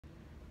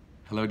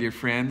Hello, dear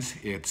friends.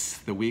 It's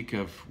the week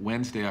of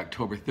Wednesday,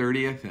 October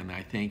 30th, and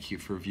I thank you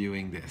for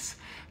viewing this.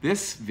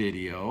 This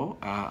video,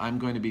 I'm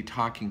going to be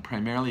talking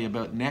primarily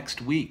about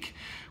next week,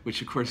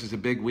 which of course is a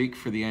big week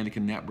for the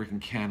Anglican Network in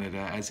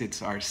Canada, as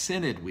it's our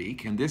Synod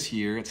week, and this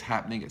year it's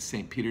happening at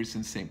St. Peter's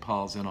and St.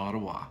 Paul's in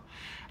Ottawa.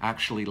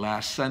 Actually,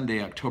 last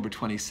Sunday, October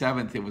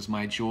 27th, it was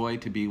my joy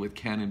to be with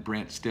Canon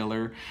Brent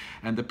Stiller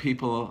and the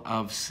people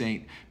of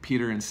St.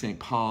 Peter and St.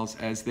 Paul's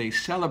as they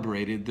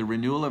celebrated the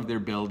renewal of their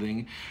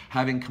building,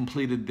 having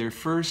completed their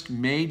first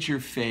major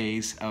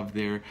phase of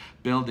their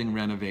building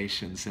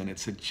renovations. And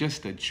it's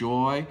just a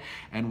joy.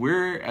 And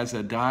we're, as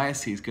a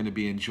diocese, going to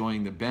be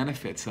enjoying the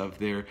benefits of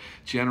their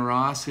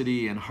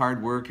generosity and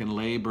hard work and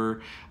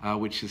labor,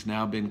 which has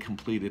now been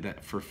completed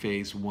for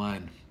phase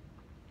 1.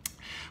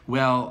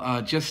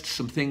 Well, just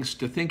some things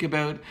to think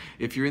about.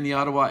 If you're in the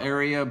Ottawa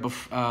area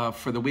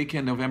for the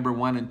weekend, November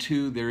 1 and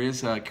 2, there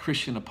is a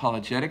Christian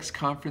apologetics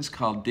conference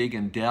called Dig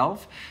and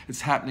Delve.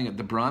 It's happening at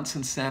the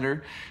Bronson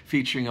Centre,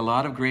 featuring a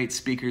lot of great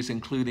speakers,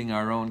 including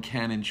our own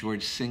Canon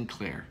George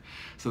Sinclair.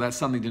 So that's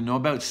something to know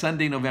about.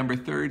 Sunday, November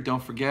 3rd,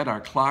 don't forget,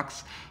 our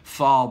clocks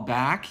fall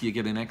back. You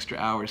get an extra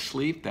hour's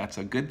sleep. That's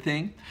a good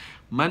thing.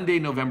 Monday,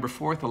 November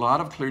 4th, a lot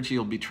of clergy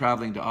will be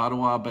traveling to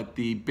Ottawa, but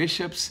the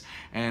bishops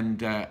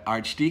and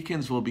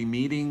archdeacons will be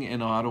meeting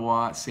in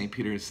Ottawa at St.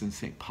 Peter's and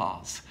St.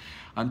 Paul's.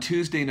 On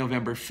Tuesday,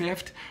 November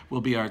 5th,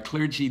 will be our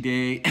Clergy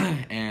Day,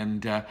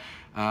 and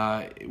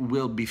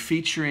we'll be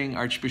featuring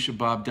Archbishop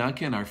Bob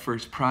Duncan, our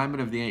first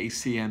primate of the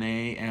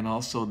ACNA, and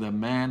also the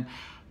man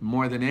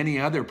more than any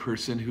other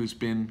person who's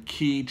been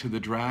key to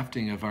the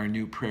drafting of our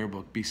new prayer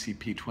book,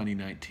 BCP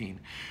 2019,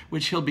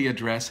 which he'll be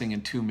addressing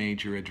in 2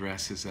 major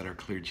addresses at our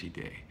Clergy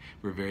Day.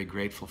 We're very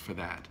grateful for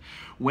that.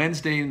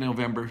 Wednesday,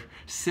 November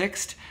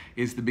 6th,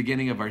 is the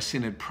beginning of our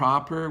Synod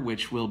proper,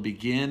 which will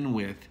begin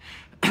with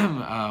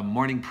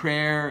morning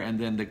prayer and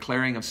then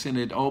declaring of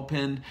Synod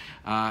open,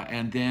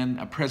 and then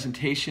a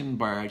presentation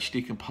by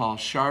Archdeacon Paul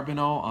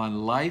Charbonneau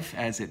on life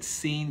as it's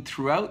seen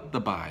throughout the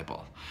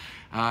Bible.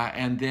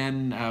 And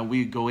then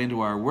we go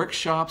into our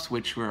workshops,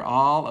 which were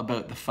all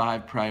about the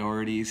 5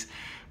 priorities,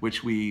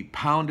 which we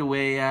pound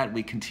away at.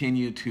 We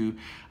continue to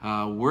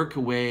work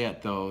away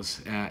at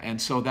those.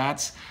 And so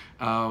that's,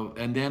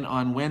 and then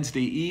on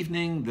Wednesday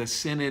evening, the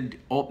Synod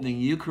opening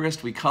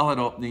Eucharist. We call it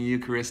opening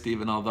Eucharist,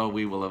 even although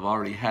we will have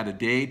already had a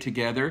day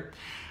together.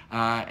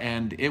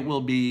 And it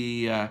will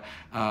be,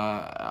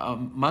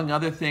 among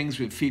other things,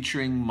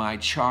 featuring my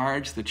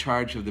charge, the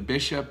charge of the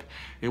bishop.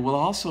 It will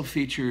also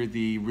feature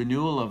the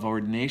renewal of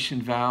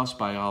ordination vows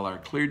by all our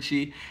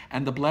clergy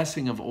and the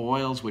blessing of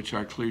oils which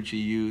our clergy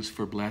use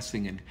for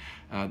blessing and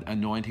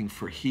anointing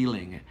for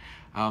healing.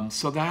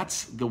 So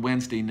that's the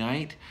Wednesday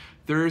night.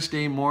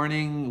 Thursday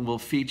morning will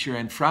feature,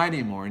 and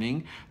Friday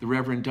morning, the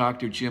Reverend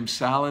Dr. Jim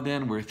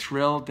Salladin. We're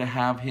thrilled to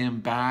have him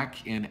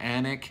back in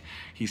Annick.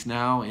 He's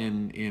now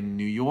in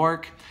New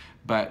York,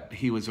 but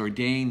he was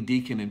ordained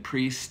deacon and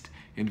priest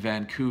in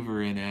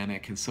Vancouver in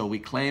Annick, and so we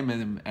claim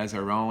him as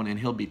our own, and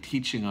he'll be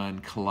teaching on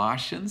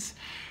Colossians.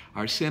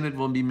 Our Synod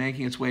will be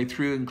making its way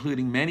through,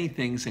 including many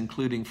things,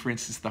 including, for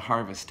instance, the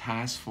Harvest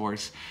Task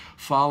Force,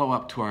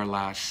 follow-up to our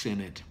last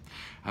Synod.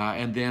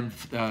 And then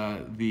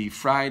the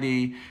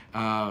Friday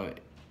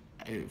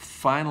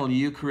final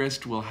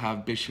Eucharist will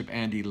have Bishop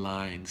Andy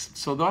Lines.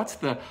 So that's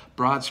the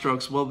broad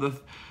strokes. Well,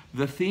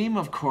 the theme,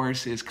 of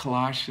course, is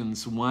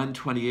Colossians 1,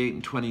 28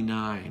 and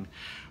 29,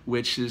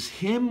 which is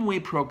Him we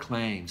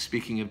proclaim,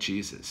 speaking of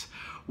Jesus,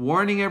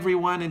 warning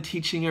everyone and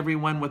teaching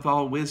everyone with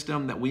all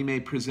wisdom, that we may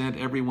present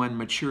everyone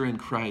mature in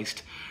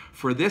Christ.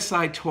 For this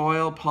I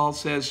toil, Paul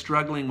says,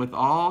 struggling with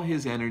all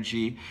his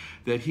energy,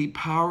 that he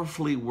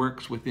powerfully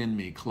works within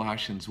me.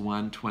 Colossians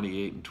 1,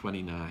 28 and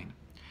 29.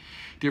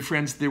 Dear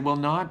friends, there will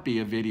not be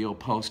a video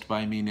post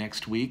by me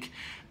next week,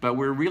 but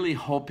we're really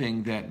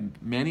hoping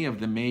that many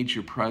of the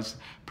major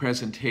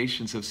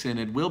presentations of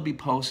Synod will be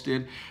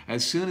posted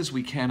as soon as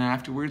we can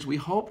afterwards. We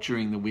hope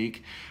during the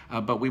week,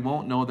 but we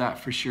won't know that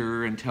for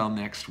sure until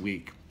next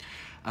week.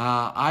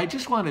 I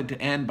just wanted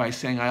to end by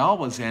saying, I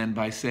always end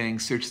by saying,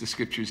 search the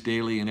scriptures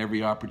daily, and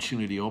every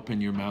opportunity open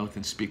your mouth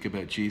and speak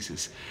about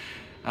Jesus.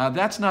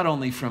 That's not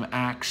only from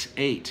Acts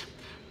 8,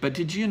 but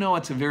did you know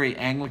it's a very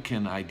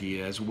Anglican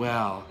idea as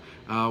well?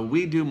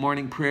 We do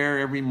morning prayer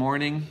every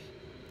morning,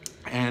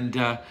 and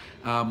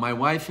my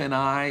wife and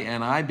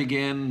I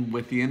begin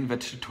with the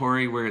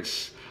invitatory where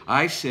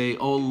I say,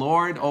 O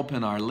Lord,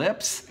 open our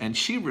lips, and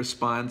she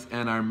responds,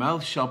 and our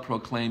mouth shall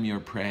proclaim your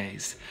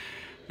praise.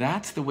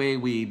 That's the way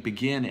we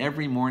begin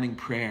every morning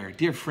prayer.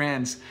 Dear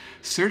friends,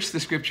 search the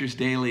scriptures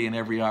daily, and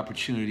every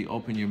opportunity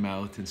open your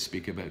mouth and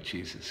speak about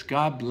Jesus.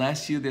 God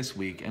bless you this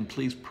week, and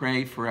please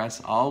pray for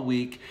us all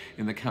week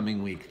in the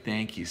coming week.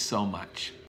 Thank you so much.